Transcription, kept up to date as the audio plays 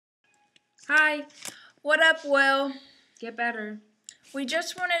Hi. What up, Will? Get better. We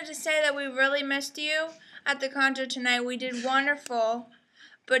just wanted to say that we really missed you at the concert tonight. We did wonderful,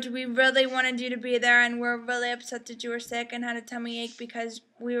 but we really wanted you to be there, and we're really upset that you were sick and had a tummy ache because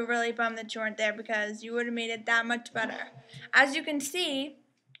we were really bummed that you weren't there because you would have made it that much better. As you can see,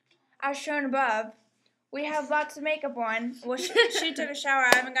 as shown above, we have lots of makeup on. Well, she took a shower.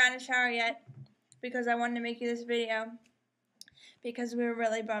 I haven't gotten a shower yet because I wanted to make you this video because we were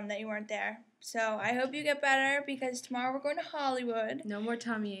really bummed that you weren't there. So I hope you get better because tomorrow we're going to Hollywood. No more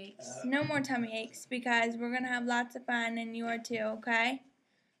tummy aches. No more tummy aches because we're going to have lots of fun and you are too, okay?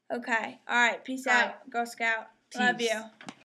 Okay. All right. Peace out, Girl Scout. Love you.